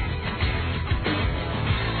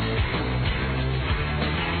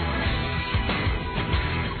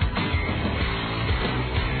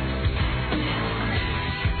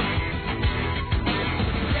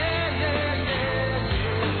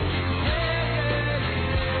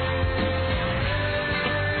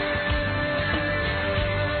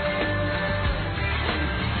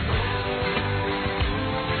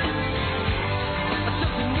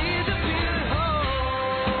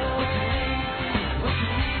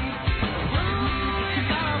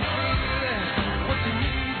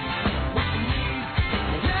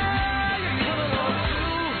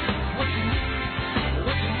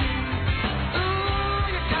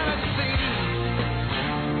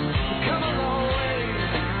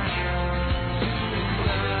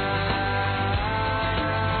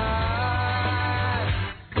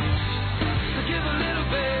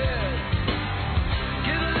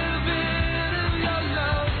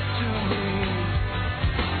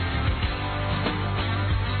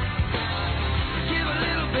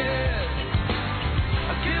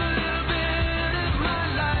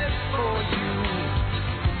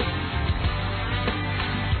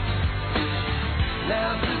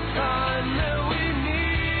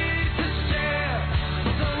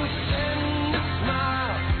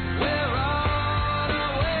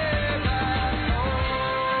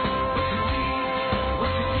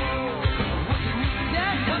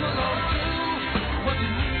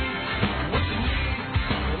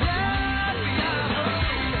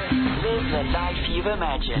 The life you've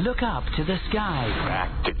imagined. Look up to the sky.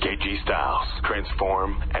 Back to KG Styles.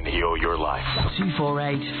 Transform and heal your life.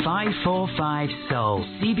 248-545-SOUL.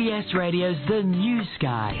 CBS Radio's The New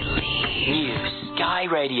Sky.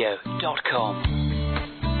 NewSkyRadio.com.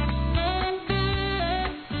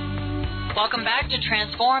 Welcome back to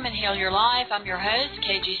Transform and Heal Your Life. I'm your host,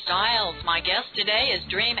 KG Styles. My guest today is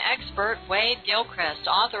dream expert Wade Gilchrist,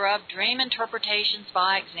 author of Dream Interpretations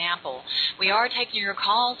by Example. We are taking your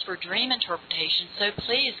calls for dream interpretations, so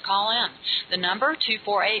please call in. The number,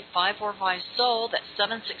 248-545-SOUL, that's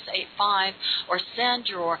 7685, or send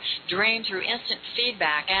your dream through instant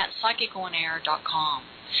feedback at psychiconair.com.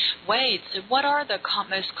 Wade, so what are the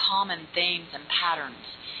most common themes and patterns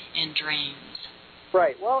in dreams?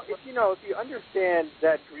 Right. Well, if you understand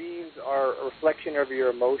that dreams are a reflection of your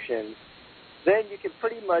emotions, then you can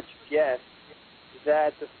pretty much guess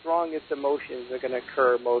that the strongest emotions are going to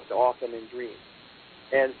occur most often in dreams.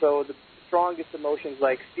 And so the strongest emotions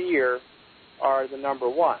like fear are the number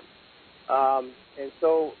one. And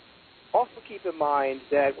so also keep in mind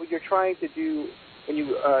that what you're trying to do when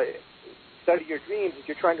you study your dreams is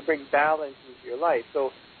you're trying to bring balance into your life.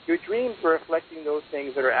 So your dreams are reflecting those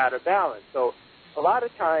things that are out of balance. So a lot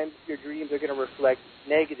of times your dreams are going to reflect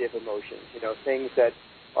negative emotions, things that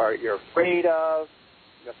you're afraid of,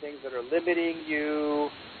 things that are limiting you,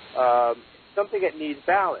 something that needs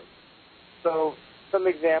balance. So some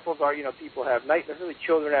examples are, people have nightmares, really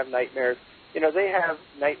children have nightmares. They have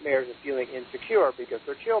nightmares of feeling insecure because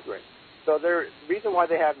they're children. So the reason why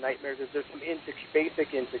they have nightmares is there's some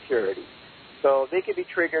basic insecurity. So they can be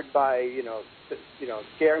triggered by,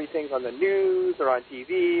 scary things on the news or on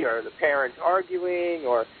TV, or the parents arguing,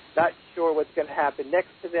 or not sure what's going to happen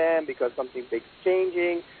next to them because something big's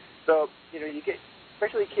changing. So, you get,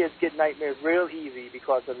 especially kids get nightmares real easy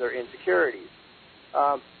because of their insecurities.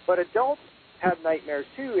 But adults have nightmares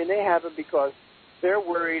too, and they have them because they're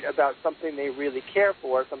worried about something they really care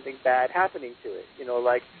for, something bad happening to it.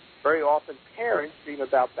 Like very often parents dream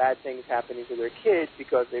about bad things happening to their kids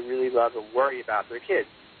because they really love and worry about their kids.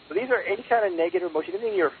 So these are any kind of negative emotion,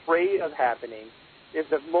 anything you're afraid of happening is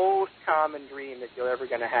the most common dream that you're ever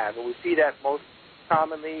going to have. And we see that most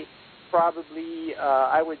commonly, probably,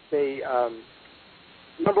 I would say,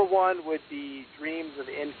 number one would be dreams of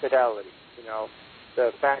infidelity.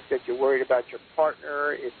 The fact that you're worried about your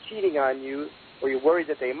partner is cheating on you, or you're worried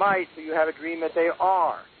that they might, so you have a dream that they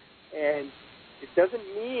are. And it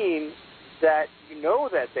doesn't mean that you know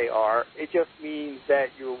that they are. It just means that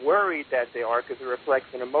you're worried that they are because it reflects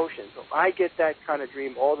an emotion. So I get that kind of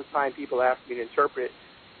dream all the time. People ask me to interpret,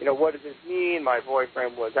 what does this mean? My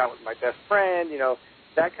boyfriend was out with my best friend,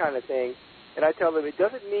 that kind of thing. And I tell them it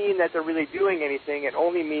doesn't mean that they're really doing anything. It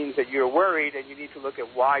only means that you're worried, and you need to look at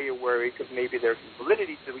why you're worried, because maybe there's some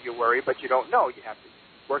validity to your worry, but you don't know. You have to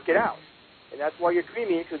work it out. And that's why you're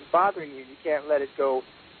dreaming, because it's bothering you. You can't let it go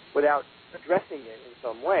without addressing it in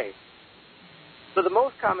some way. So the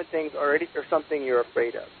most common things are something you're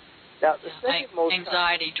afraid of. Now, the second most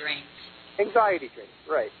anxiety dreams. Anxiety dreams,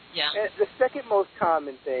 right. Yeah. And the second most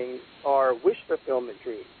common thing are wish fulfillment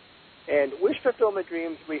dreams. And wish fulfillment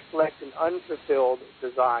dreams reflect an unfulfilled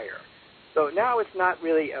desire. So now it's not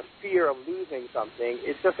really a fear of losing something.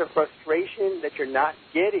 It's just a frustration that you're not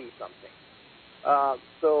getting something.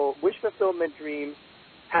 So wish fulfillment dreams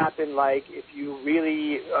happen like if you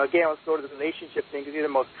really, again, let's go to the relationship thing because they're the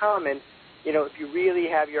most common. If you really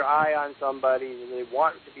have your eye on somebody and you really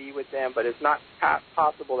want to be with them, but it's not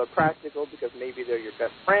possible or practical because maybe they're your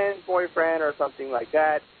best friend, boyfriend, or something like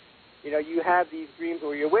that, you have these dreams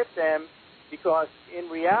where you're with them because in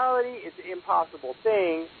reality it's an impossible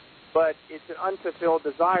thing, but it's an unfulfilled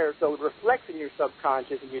desire, so it reflects in your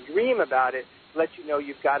subconscious and you dream about it to let you know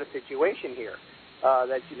you've got a situation here,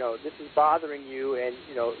 that, this is bothering you and,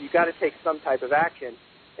 you've got to take some type of action.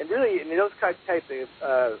 And really, in those types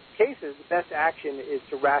of cases, the best action is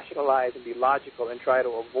to rationalize and be logical and try to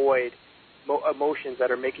avoid emotions that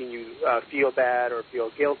are making you feel bad or feel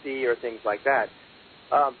guilty or things like that.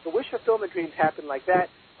 So wish fulfillment dreams happen like that.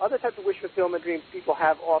 Other types of wish fulfillment dreams people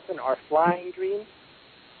have often are flying dreams.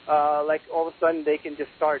 Like all of a sudden they can just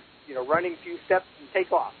start, running a few steps and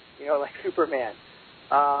take off, like Superman.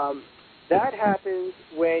 That happens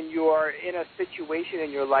when you are in a situation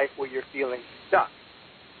in your life where you're feeling stuck.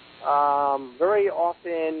 Very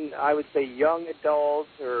often, I would say young adults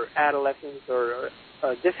or adolescents, or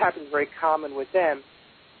this happens very common with them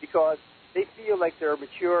because they feel like they're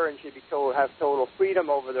mature and should be have total freedom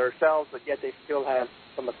over themselves, but yet they still have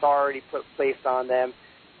some authority placed on them,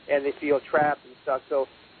 and they feel trapped and stuck. So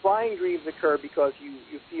flying dreams occur because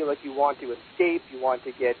you feel like you want to escape, you want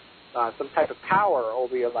to get some type of power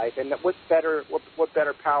over your life, and what better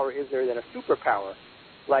power is there than a superpower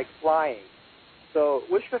like flying? So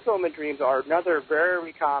wish fulfillment dreams are another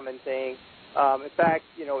very common thing. In fact,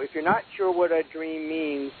 if you're not sure what a dream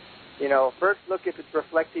means, first look if it's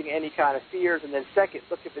reflecting any kind of fears, and then second,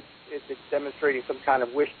 look if it's demonstrating some kind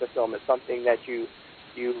of wish fulfillment, something that you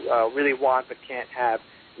really want but can't have.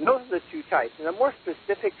 And those are the two types. And the more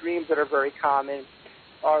specific dreams that are very common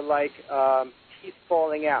are like teeth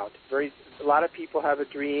falling out. A lot of people have a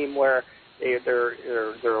dream where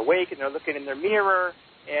they're awake and they're looking in their mirror,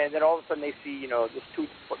 and then all of a sudden they see, this tooth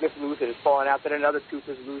is loose and it's falling out, then another tooth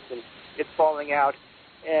is loose and it's falling out.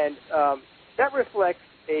 And that reflects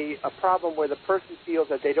a problem where the person feels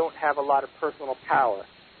that they don't have a lot of personal power.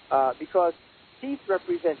 Because teeth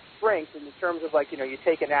represent strength in the terms of you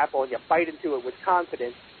take an apple and you bite into it with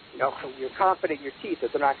confidence, you're confident in your teeth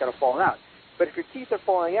that they're not going to fall out. But if your teeth are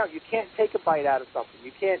falling out, you can't take a bite out of something.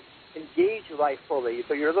 You can't engage life fully,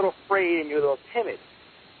 so you're a little afraid and you're a little timid.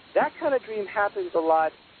 That kind of dream happens a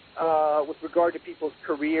lot with regard to people's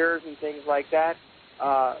careers and things like that.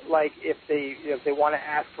 Like if they want to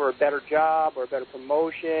ask for a better job or a better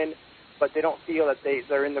promotion, but they don't feel that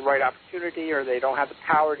they're in the right opportunity or they don't have the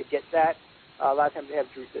power to get that. A lot of times they have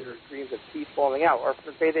dreams of teeth falling out. Or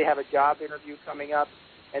say they have a job interview coming up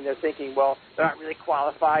and they're thinking, well, they're not really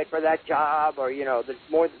qualified for that job, or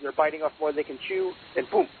they're biting off more than they can chew, and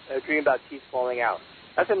boom, a dream about teeth falling out.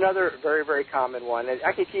 That's another very, very common one. And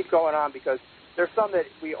I can keep going on because there's some that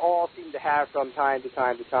we all seem to have from time to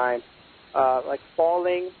time, like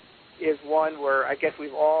falling. is one where I guess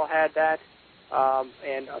we've all had that.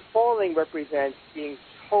 And falling represents being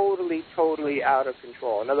totally, totally out of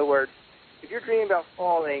control. In other words, if you're dreaming about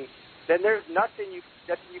falling, then there's nothing you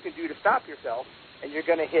can do to stop yourself, and you're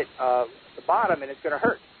going to hit the bottom, and it's going to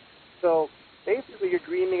hurt. So basically, you're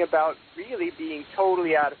dreaming about really being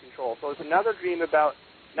totally out of control. So it's another dream about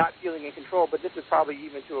not feeling in control, but this is probably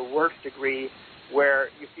even to a worse degree where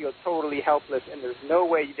you feel totally helpless, and there's no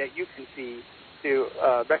way that you can see to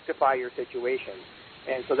rectify your situation.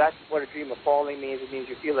 And so that's what a dream of falling means. It means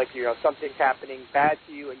you feel like something's happening bad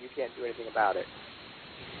to you, and you can't do anything about it.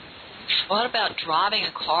 What about driving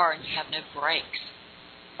a car and you have no brakes?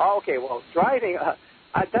 Oh, okay, well, driving,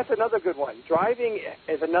 that's another good one. Driving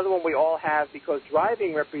is another one we all have because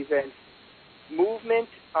driving represents movement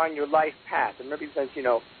on your life path. It represents,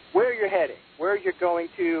 where you're heading, where you're going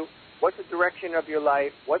to, what's the direction of your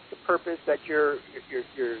life, what's the purpose that you're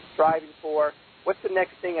striving for, what's the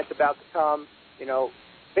next thing that's about to come,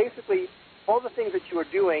 basically all the things that you are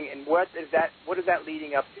doing and what is that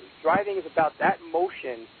leading up to. Driving is about that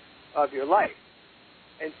motion of your life.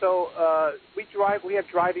 And so we have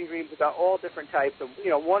driving dreams about all different types of,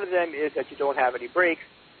 one of them is that you don't have any brakes,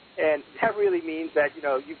 and that really means that,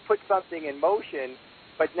 you put something in motion,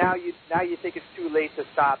 but now you think it's too late to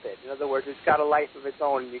stop it. In other words, it's got a life of its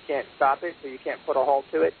own and you can't stop it, so you can't put a halt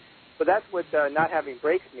to it. So that's what not having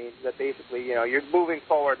brakes means, that basically, you're moving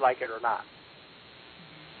forward like it or not.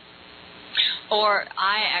 Or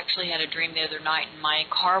I actually had a dream the other night, and my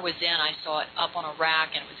car was in. I saw it up on a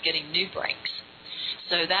rack, and it was getting new brakes.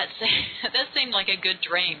 So that seemed like a good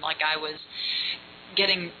dream, like I was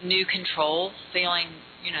getting new control, feeling,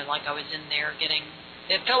 like I was in there getting –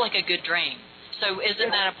 it felt like a good dream. So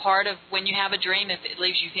isn't that a part of when you have a dream, if it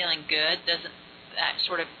leaves you feeling good, doesn't that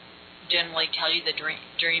sort of generally tell you the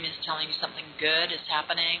dream is telling you something good is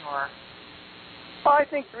happening or – Well, I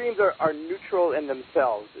think dreams are neutral in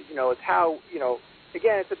themselves. It's how,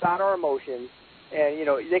 again, it's about our emotions, and,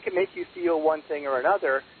 they can make you feel one thing or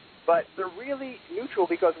another, but they're really neutral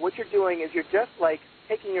because what you're doing is you're just like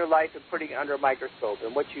taking your life and putting it under a microscope,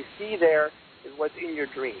 and what you see there is what's in your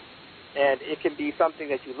dream. And it can be something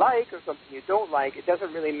that you like or something you don't like. It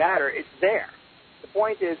doesn't really matter. It's there. The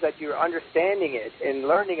point is that you're understanding it and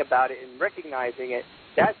learning about it and recognizing it.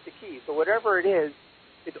 That's the key. So whatever it is,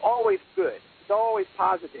 it's always good. It's always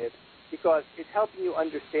positive because it's helping you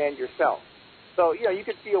understand yourself. So, you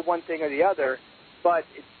could feel one thing or the other, but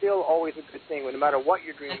it's still always a good thing no matter what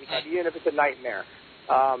you're dreaming about, even if it's a nightmare.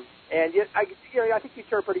 And yet, I think you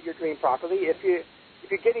interpreted your dream properly. If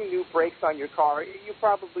you're getting new brakes on your car, you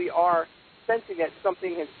probably are sensing that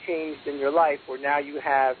something has changed in your life where now you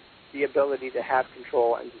have the ability to have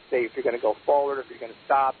control and to say if you're going to go forward, if you're going to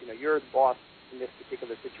stop. You're the boss in this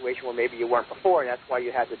particular situation where maybe you weren't before, and that's why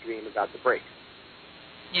you had the dream about the brakes.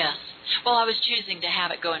 Yes. Well, I was choosing to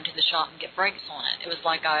have it go into the shop and get brakes on it. It was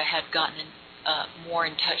like I had gotten more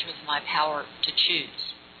in touch with my power to choose.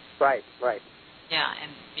 Right. Yeah,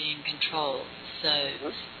 and be in control. So,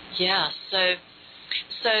 yeah. So,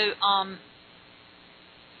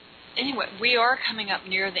 anyway, we are coming up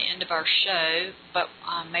near the end of our show, but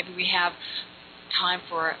maybe we have time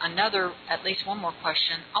for at least one more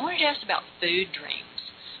question. I wanted to ask about food dreams.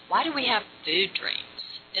 Why do we have food dreams?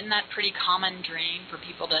 Isn't that a pretty common dream for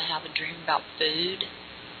people to have a dream about food?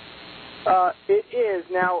 It is.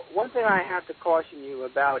 Now, one thing I have to caution you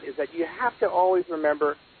about is that you have to always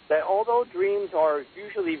remember that although dreams are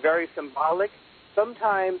usually very symbolic,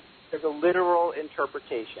 sometimes there's a literal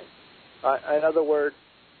interpretation. In other words,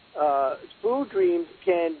 food dreams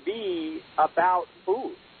can be about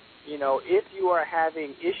food. If you are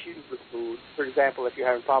having issues with food, for example, if you're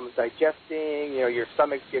having problems digesting, your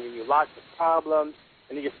stomach's giving you lots of problems,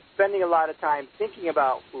 and you're spending a lot of time thinking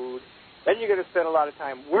about food, then you're going to spend a lot of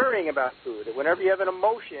time worrying about food. And whenever you have an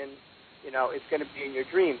emotion, it's going to be in your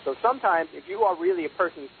dream. So sometimes if you are really a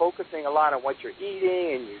person focusing a lot on what you're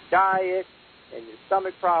eating and your diet and your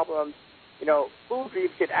stomach problems, food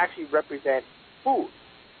dreams can actually represent food.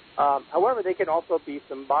 However, they can also be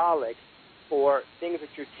symbolic for things that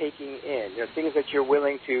you're taking in, things that you're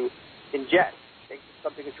willing to ingest,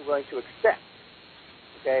 something that you're willing to accept.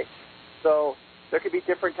 Okay? So there could be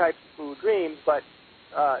different types of food dreams, but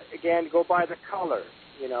again, go by the color.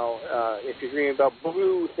 If you're dreaming about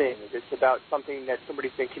blue things, it's about something that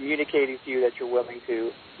somebody's been communicating to you that you're willing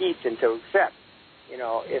to eat and to accept.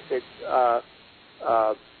 If it's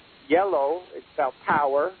yellow, it's about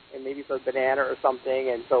power, and maybe it's a banana or something,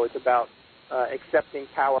 and so it's about accepting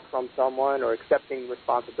power from someone or accepting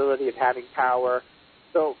responsibility of having power.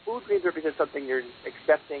 So food dreams represent something you're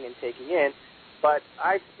accepting and taking in, but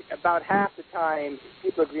about half the time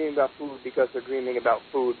people are dreaming about food because they're dreaming about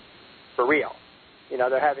food for real.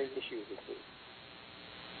 They're having issues with sleep.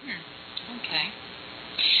 Okay.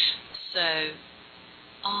 So,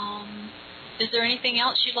 is there anything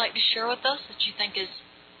else you'd like to share with us that you think is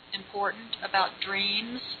important about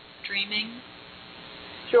dreaming?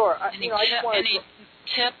 Sure. Any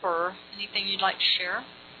tip or anything you'd like to share?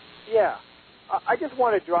 Yeah. I just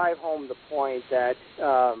want to drive home the point that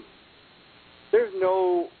there's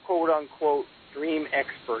no quote-unquote dream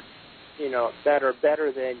experts, that are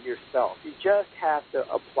better than yourself. You just have to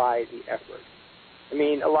apply the effort. I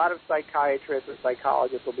mean, a lot of psychiatrists or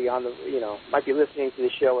psychologists will be might be listening to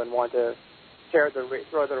the show and want to throw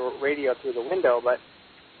the radio through the window, but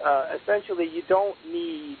essentially you don't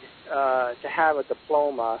need to have a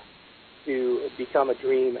diploma to become a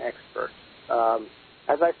dream expert.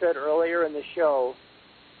 As I said earlier in the show,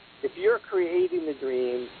 if you're creating the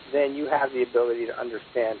dream, then you have the ability to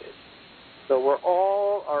understand it. So we're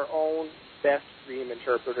all our own best dream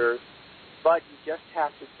interpreters, but you just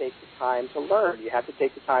have to take the time to learn. You have to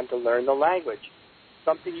take the time to learn the language,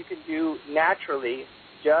 something you can do naturally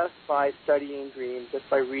just by studying dreams, just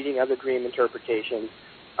by reading other dream interpretations,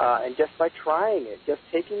 and just by trying it, just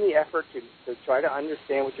taking the effort to try to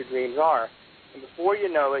understand what your dreams are. And before you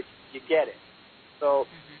know it, you get it. So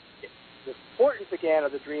the importance, again,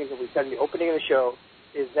 of the dreams that we said in the opening of the show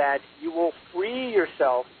is that you will free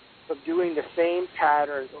yourself from doing the same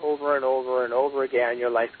patterns over and over and over again in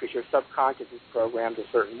your life because your subconscious is programmed a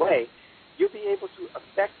certain way. You'll be able to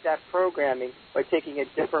affect that programming by taking a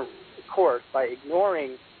different course, by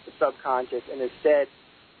ignoring the subconscious and instead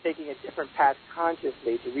taking a different path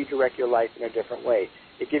consciously to redirect your life in a different way.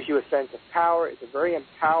 It gives you a sense of power. It's a very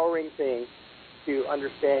empowering thing to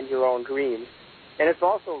understand your own dreams. And it's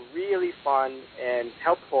also really fun and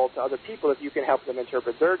helpful to other people if you can help them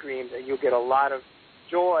interpret their dreams, and you'll get a lot of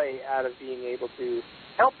joy out of being able to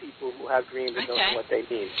help people who have dreams and don't know what they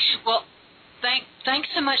mean. Well, thanks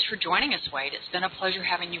so much for joining us, Wade. It's been a pleasure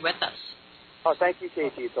having you with us. Oh, thank you,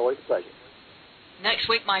 Casey. It's always a pleasure. Next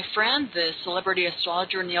week, my friend, the celebrity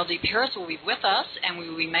astrologer Neil D. Paris will be with us, and we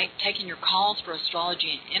will be taking your calls for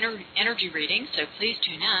astrology and energy readings, so please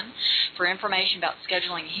tune in. For information about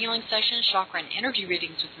scheduling healing sessions, chakra, and energy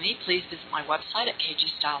readings with me, please visit my website at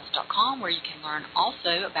kgstyles.com, where you can learn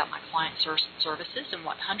also about my client services and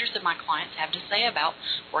what hundreds of my clients have to say about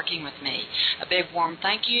working with me. A big warm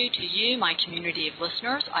thank you to you, my community of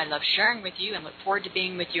listeners. I love sharing with you and look forward to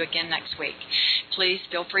being with you again next week. Please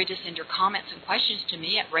feel free to send your comments and questions to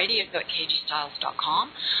me at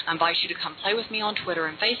radio@kgstyles.com. I invite you to come play with me on Twitter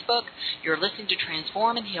and Facebook. You're listening to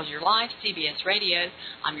Transform and Heal Your Life, CBS Radio.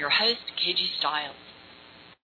 I'm your host, KG Styles.